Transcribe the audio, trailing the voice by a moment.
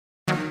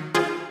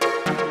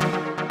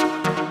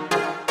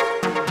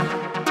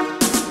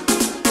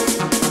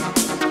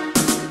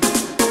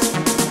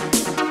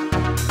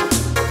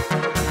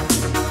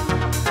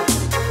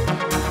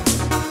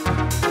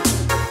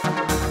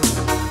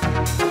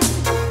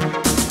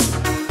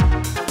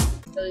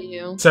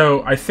you.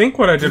 So I think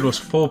what I did was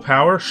full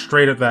power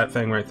straight at that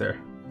thing right there.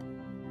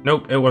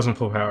 Nope, it wasn't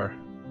full power.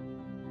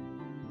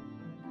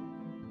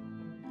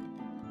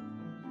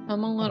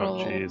 I'm a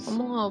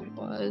little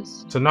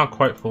buzzed. So not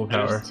quite full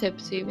power. Just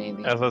tipsy,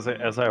 maybe.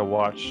 As I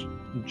watch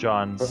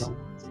John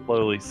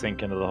slowly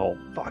sink into the hole.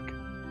 Fuck.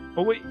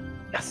 Oh wait.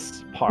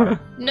 Yes. Par.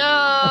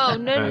 No.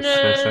 Nice.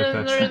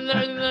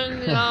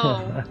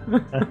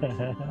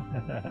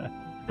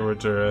 Your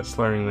words are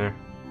slurring there.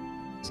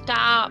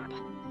 Stop.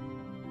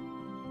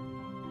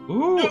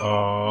 Ooh.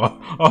 Oh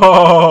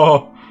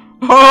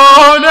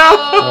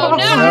no!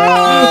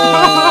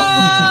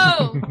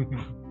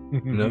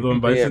 Another one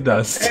bites the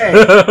dust.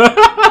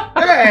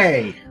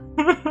 Hey!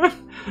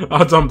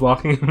 Oh, it's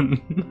unblocking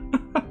him.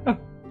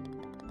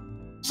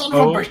 Son of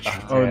a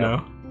bitch! Oh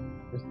no.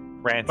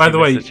 Rance, By the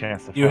way, a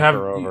chance to you fuck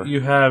her over.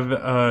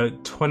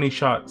 have 20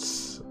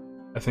 shots,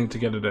 I think, to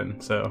get it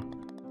in. So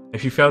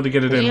if you fail to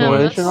get it in Yeah,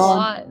 once, that's a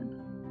lot.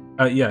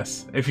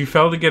 yes. If you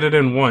fail to get it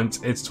in once,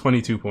 it's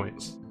 22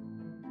 points.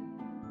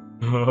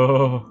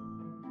 Oh.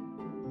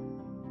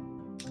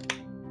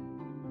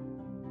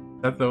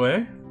 Is that the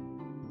way?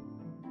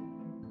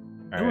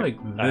 I feel like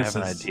I this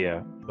have an is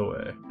idea. the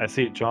way. I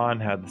see John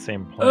had the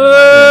same plan.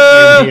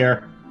 In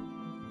here.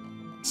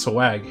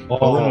 Swag.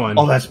 Hole in one.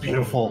 Oh, that's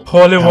beautiful.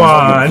 Hole in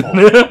one.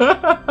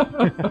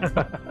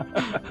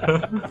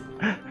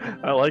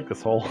 I like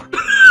this hole.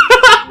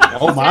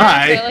 Oh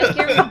my! I like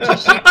your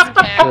magician's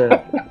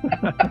cap.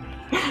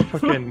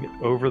 Fucking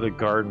over the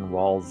garden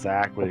wall,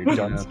 Zach, with your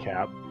dunce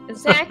cap.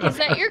 Zach, is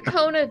that your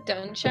Kona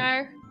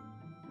Dunshire?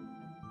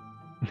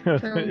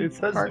 It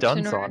says Parks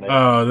dunce and on it.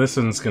 Oh, this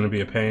one's gonna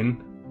be a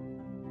pain.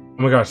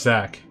 Oh my gosh,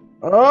 Zach.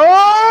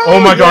 Oh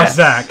my gosh,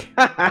 Zach.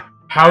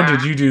 How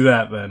did you do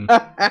that then?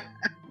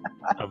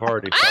 I've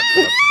already fucked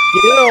up.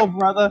 Skill,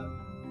 brother.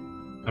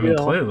 I mean,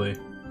 clearly.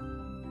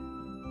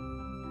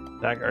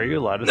 Zach, are you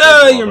allowed to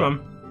No, say your brother?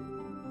 mom.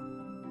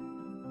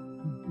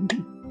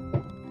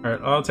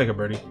 Alright, I'll take a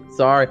birdie.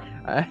 Sorry,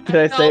 did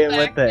I say it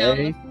with the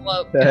A?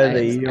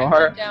 The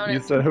ER? You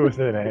said it with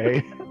an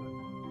A.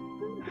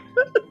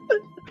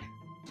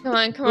 Come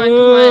on, come on, come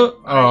on.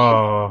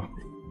 Oh,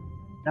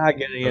 Not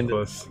getting so into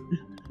close.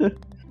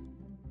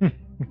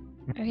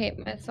 I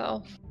hate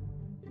myself.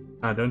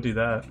 Ah, don't do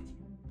that.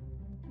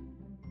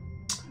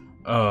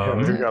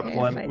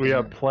 We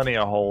have plenty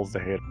of holes to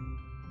hit.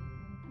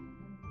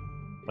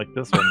 Like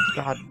this one.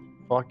 God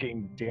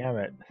fucking damn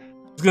it. I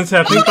was gonna say,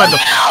 I think by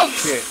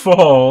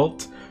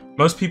default,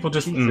 most people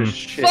just. Piece of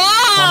shit.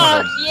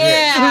 Fuck!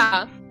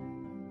 Yeah! I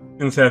was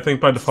gonna say, I think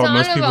by default,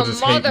 most people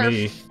just hate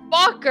me.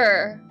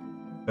 Motherfucker!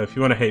 So if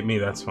you want to hate me,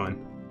 that's fine.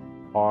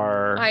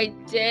 R. I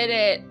did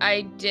it.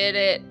 I did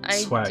it. I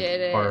Swag.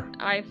 did it. R.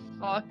 I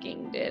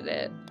fucking did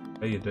it.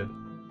 Yeah, you did.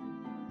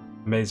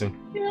 Amazing.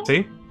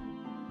 See?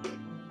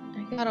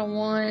 I got a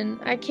 1.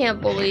 I can't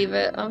believe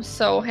it. I'm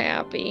so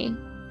happy.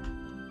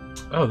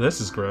 Oh, this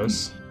is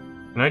gross.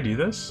 Can I do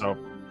this? Oh,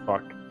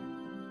 fuck.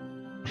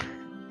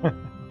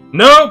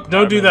 Nope!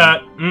 Don't do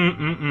that!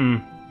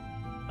 Mm-mm-mm.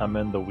 I'm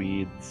in the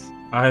weeds.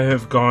 I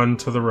have gone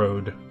to the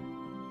road.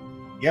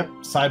 Yep,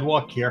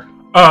 sidewalk here.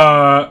 Wee.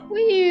 I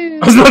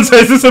was about to say,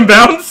 is this in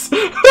bounds?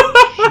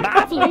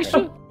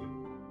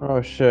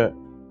 Oh shit.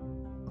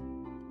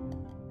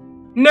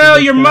 No,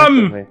 your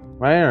mum!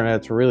 My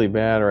internet's really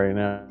bad right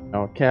now.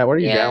 Oh, Cat, what are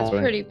you Yeah, it's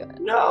downloading? pretty bad.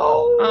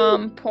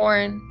 No!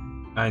 Porn.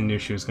 I knew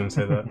she was gonna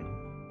say that.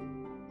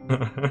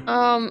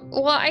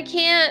 Well, I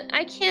can't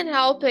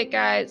help it,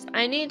 guys.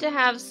 I need to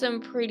have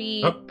some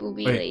pretty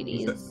booby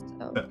ladies.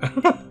 So.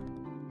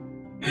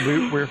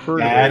 We refer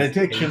to Bad it as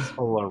addiction.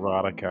 tasteful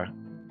erotica.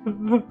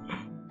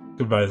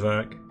 Goodbye,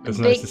 Zach. It was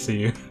nice to see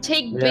you.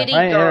 Take Yeah, bitty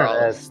my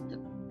girls.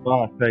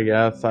 Fuck, I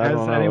guess. I Has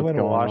don't know anyone what's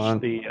going watched on.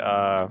 the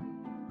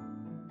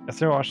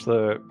has anyone watched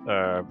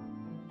the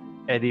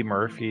Eddie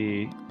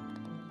Murphy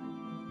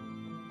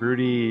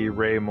Rudy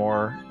Ray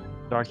Moore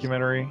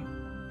documentary?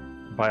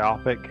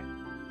 Biopic?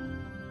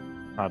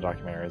 Not a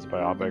documentary, it's a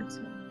biopic.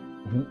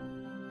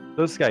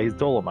 This guy, he's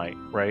Dolomite,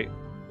 right?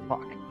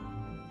 Fuck.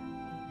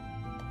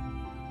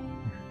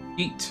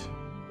 Eat.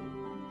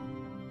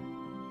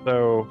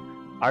 So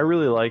I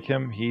really like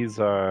him. He's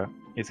kind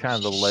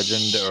of the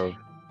legend of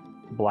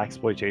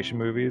blaxploitation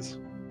movies.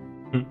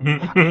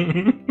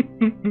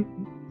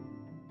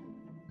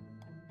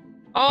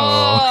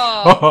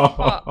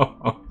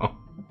 Oh!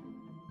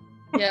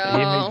 Yeah, He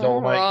made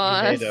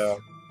Dolomite. Ross.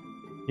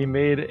 He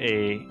made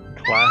a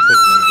classic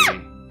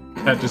movie.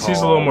 Yeah, just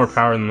use a little more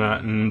power than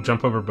that and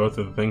jump over both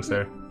of the things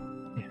there.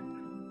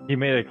 He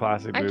made a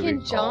classic I movie.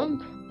 can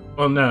jump.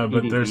 Well, no, but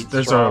Eating there's beet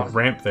a straw.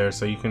 ramp there,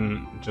 so you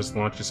can just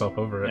launch yourself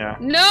over it. Yeah.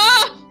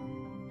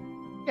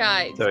 No!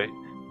 Guys. So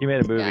he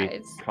made a movie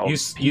Guys. called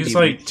Use Petey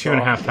like Beet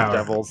 2.5 Straw, power. The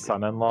Devil's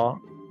Son-in-Law,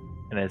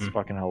 and it's Mm.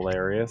 fucking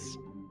hilarious.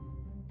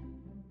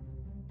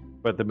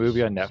 But the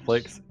movie on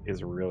Netflix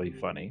is really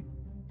funny.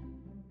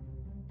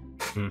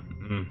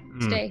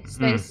 Stay.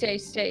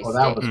 Well,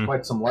 that was Mm.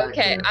 quite some lag.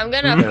 Okay, there. I'm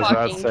gonna Yeah, so I'd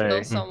fucking say-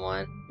 kill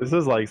someone. This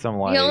is like some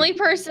like. The only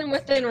person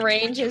within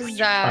range is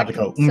Zach. I'd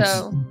go,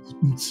 So,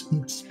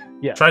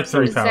 Yeah. Try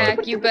 3 power.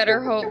 Zach, you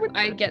better hope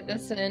I get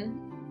this in.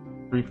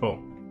 3 full.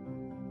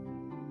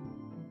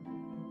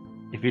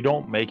 If you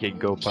don't make it,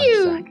 go punch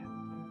Phew. Zach.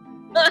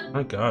 Oh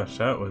my gosh,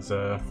 that was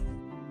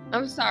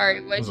I'm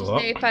sorry. What'd Was you a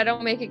lot. say? If I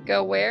don't make it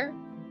go where?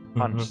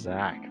 Punch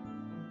Zach.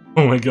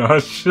 Oh my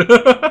gosh.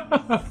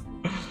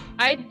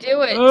 I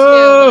do it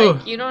Oh. too.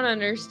 Like, you don't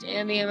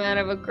understand the amount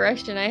of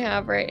aggression I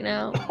have right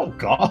now. oh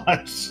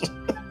gosh.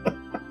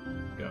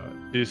 God.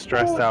 She's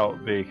stressed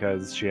out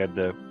because she had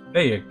to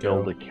There you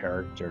build go. a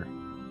character.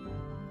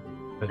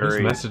 Who's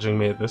Very- messaging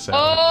me at this hour?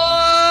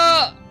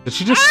 Oh! Did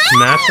she just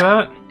smash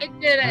that? I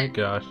did Oh my it.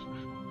 gosh.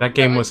 That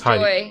game was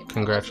hype. Joy.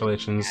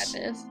 Congratulations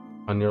Sadness.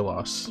 on your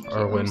loss. Thank Or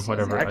you, win, I'm so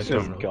whatever. Zach's I don't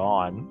just know.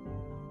 gone.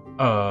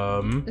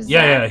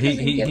 Yeah, Zach he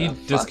doesn't give a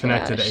fuck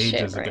disconnected about shit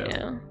ages right ago.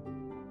 now.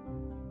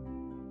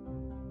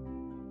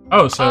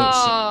 Oh, so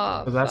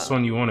Oh, that's the fuck.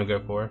 one you want to go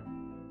for.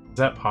 Is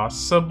that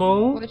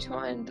possible? Which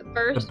one? The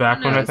first back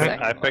one, one, or I the think?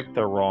 second I one? picked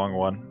the wrong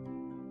one.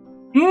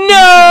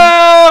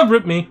 No!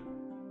 Rip me.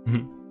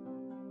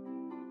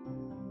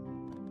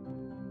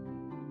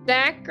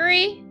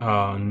 Zachary?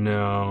 Oh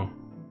no.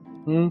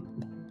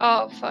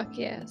 Oh, fuck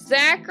yeah.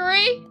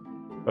 Zachary?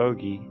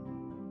 Bogey.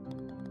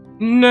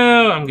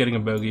 No, I'm getting a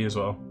bogey as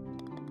well.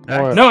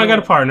 Zach's No, I got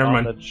a still par, never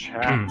on mind. the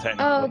chat, technically.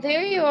 Oh,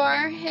 there you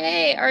are.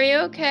 Hey, are you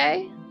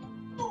okay?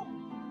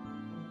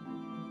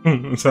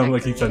 It sounded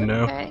like he Zachary, said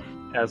no. okay?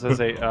 As I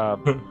say,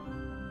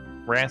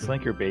 Rance,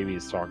 think your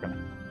baby's talking.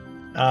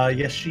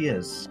 Yes, she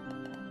is.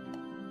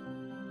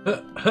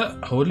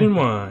 Hole in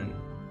one.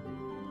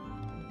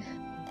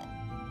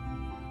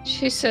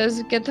 She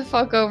says, get the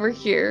fuck over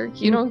here.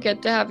 You don't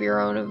get to have your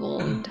own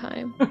alone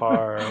time.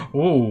 Par.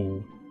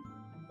 Ooh.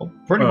 Well,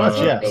 pretty much,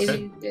 Uh, yes.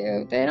 Babies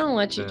do. They don't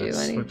let you do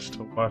anything. Switch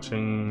to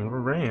watching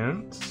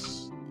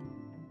Rance.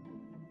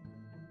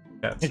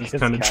 Cats is Because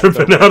kind of Cat's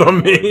tripping over out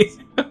on the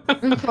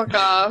me. Fuck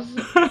off.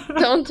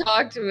 Don't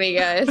talk to me,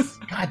 guys.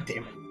 God damn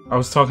it. I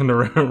was talking to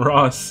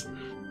Ross.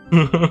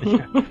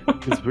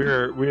 Because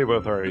we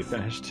both already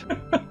finished.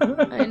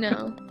 I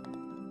know.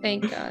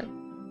 Thank God.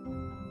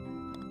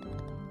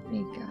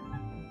 Thank God.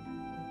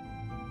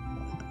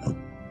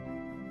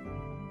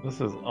 This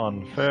is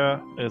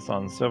unfair, it's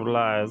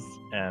uncivilized,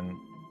 and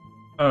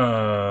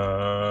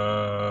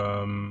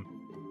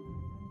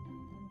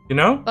You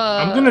know,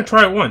 I'm gonna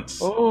try it once.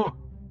 oh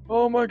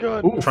my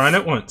god! I'm trying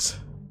it once.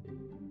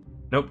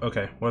 Nope.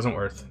 Okay, wasn't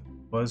worth.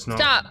 Was not.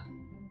 Stop!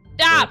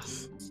 Stop!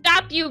 worth.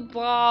 Stop, you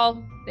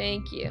ball!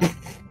 Thank you.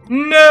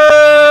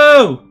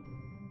 No. All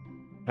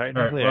right.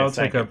 Technically, Well, I I'll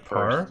take sank a it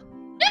par. first.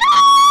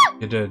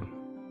 You did.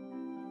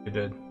 You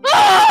did.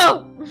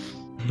 Oh!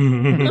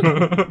 You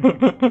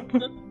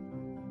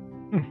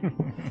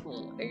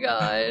Oh my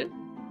god.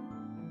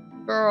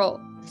 Girl,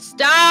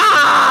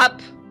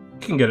 stop!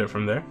 can get it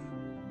from there.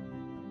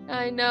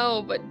 I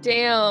know, but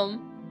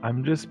damn.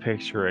 I'm just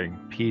picturing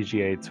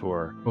PGA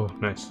Tour. Oh,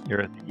 nice.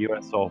 You're at the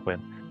U.S.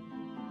 Open,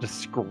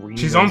 just screaming.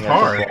 She's on at the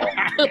par.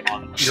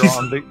 ball.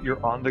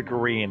 You're on the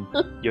green.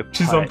 You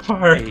She's on putt,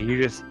 par. and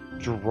you just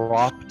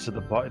drop to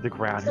the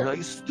ground. You're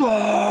like,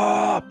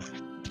 stop!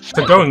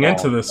 So going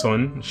into this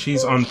one,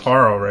 she's on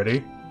par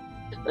already.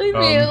 Leave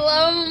me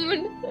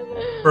alone.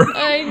 for-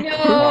 I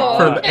know.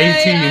 for the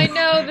okay? 18. I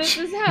know. This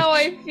is how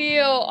I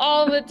feel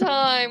all the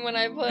time when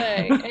I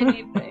play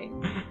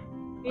anything.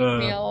 Leave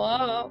me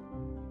alone.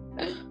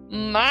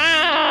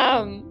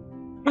 Mom!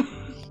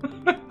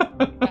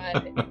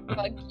 God,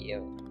 fuck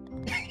you.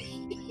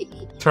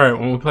 It's alright,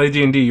 when we play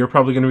D&D, you're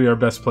probably going to be our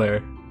best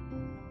player.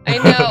 I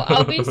know,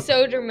 I'll be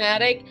so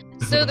dramatic.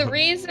 So the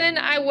reason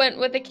I went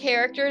with a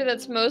character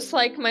that's most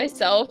like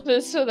myself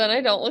is so that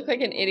I don't look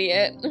like an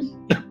idiot.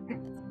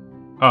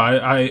 Oh,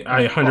 I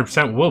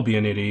 100% will be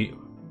an idiot.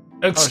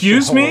 Oh,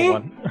 Excuse shit, me? hold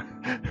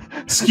on.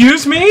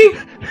 Excuse me?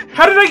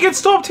 How did I get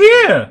stopped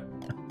here?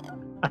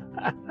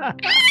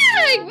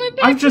 Like, went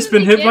back I've to just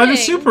been hit by the beginning.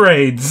 super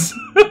aids.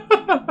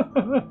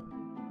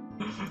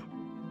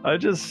 I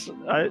just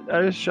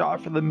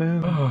shot for the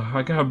moon, Oh,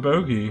 I got a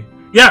bogey.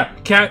 Yeah,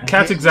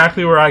 Cat's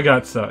exactly where I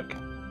got stuck.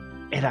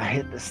 and I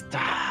hit the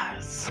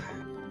stars.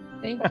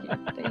 Thank you,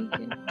 thank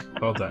you.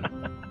 Well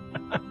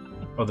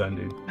done. Well done,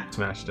 dude.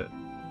 Smashed it.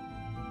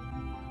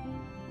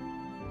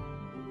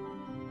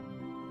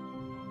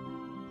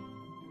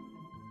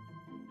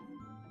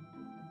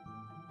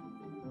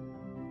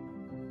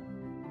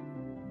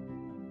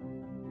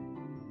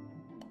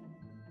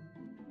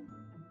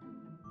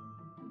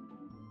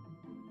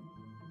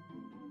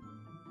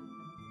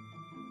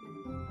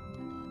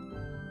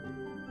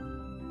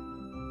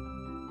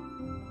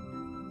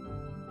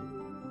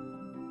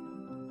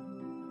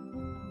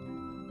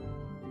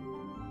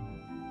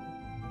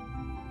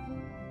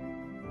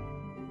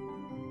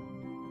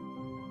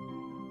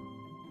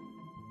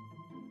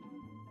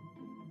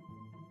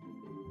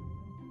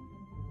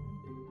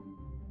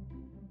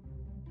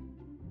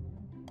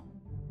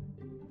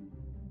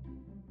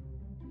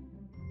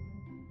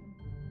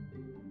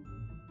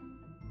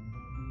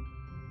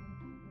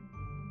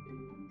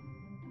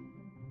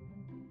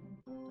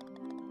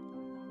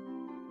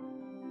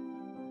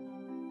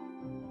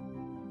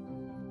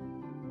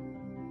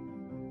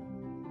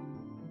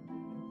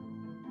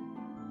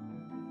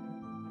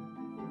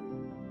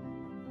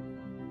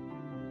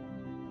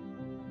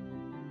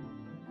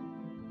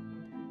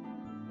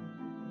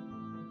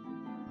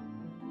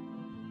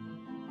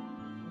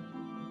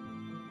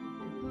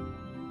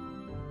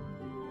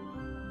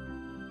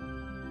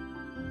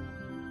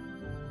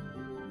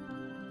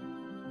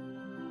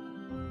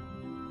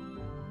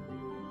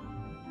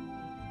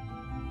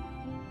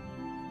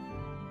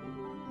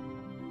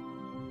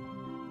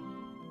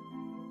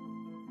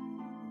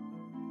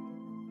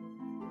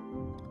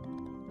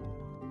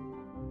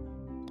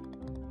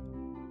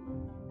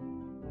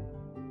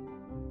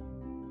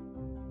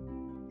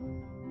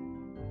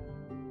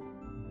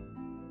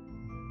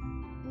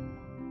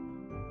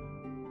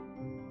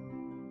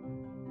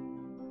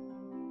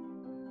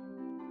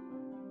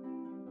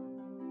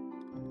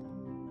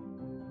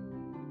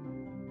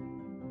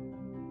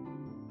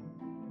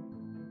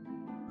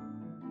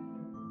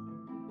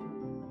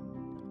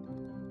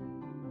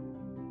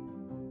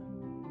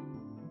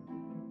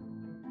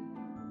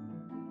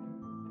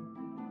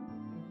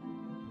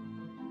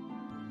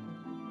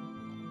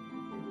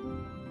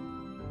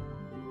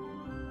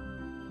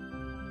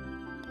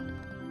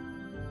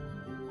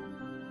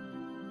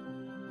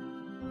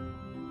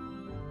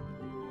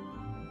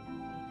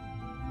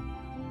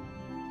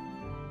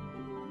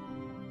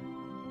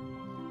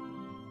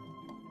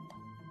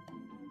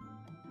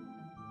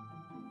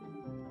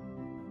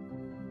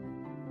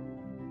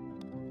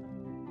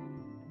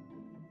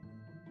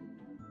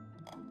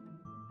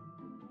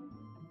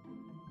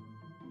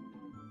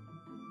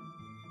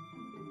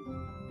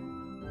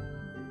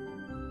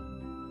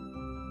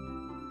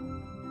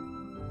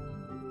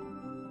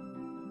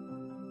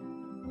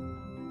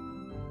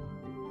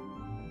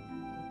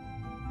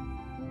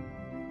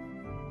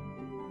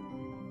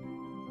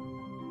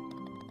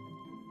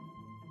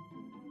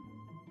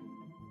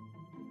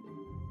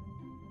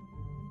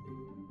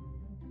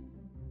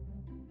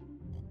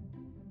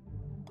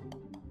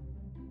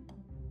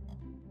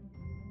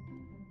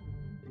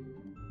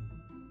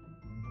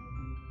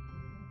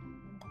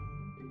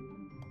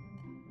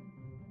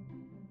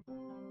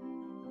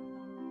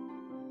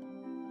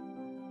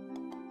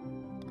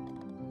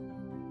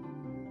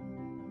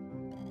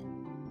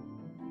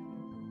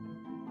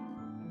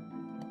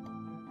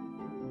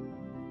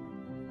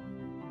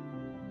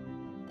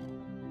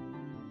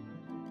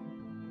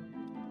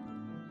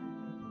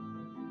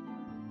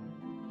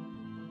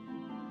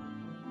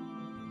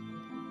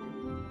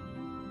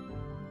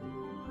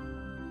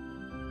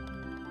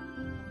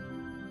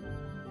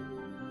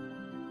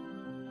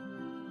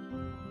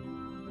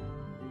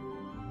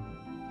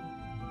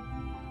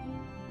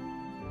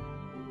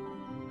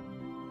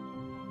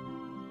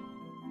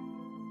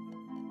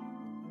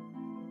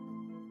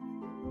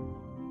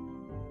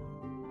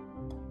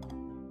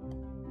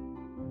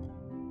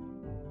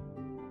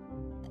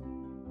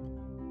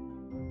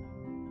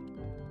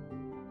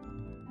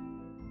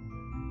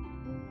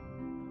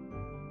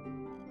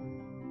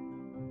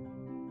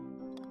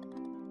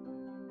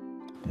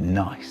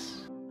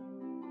 Nice.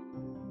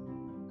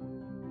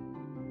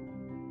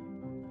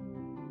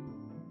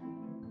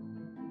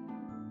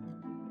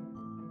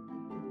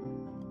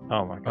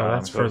 Oh my god, Oh,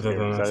 that's I'm so further scared,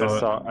 than 'cause I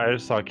thought. I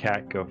just saw a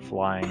cat go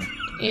flying.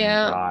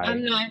 Yeah, Die.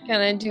 I'm not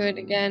gonna do it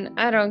again.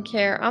 I don't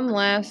care. I'm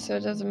last, so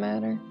it doesn't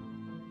matter.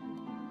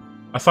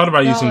 I thought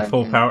about using Y'all are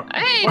full good. power.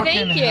 Hey, Fucking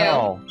thank you.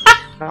 hell.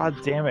 God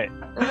damn it.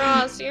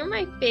 Ross, you're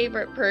my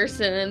favorite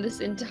person in this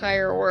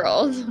entire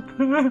world.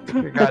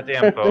 Your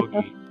goddamn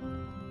bogey.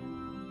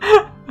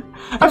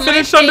 I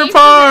finished My under face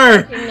par!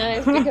 isn't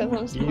recognized because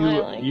I'm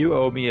smiling. You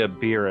owe me a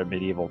beer at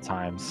medieval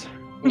times.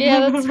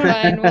 Yeah, that's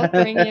fine. We'll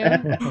bring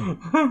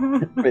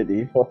you.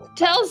 Medieval.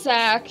 Tell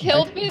Zach.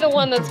 He'll be the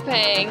one that's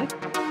paying.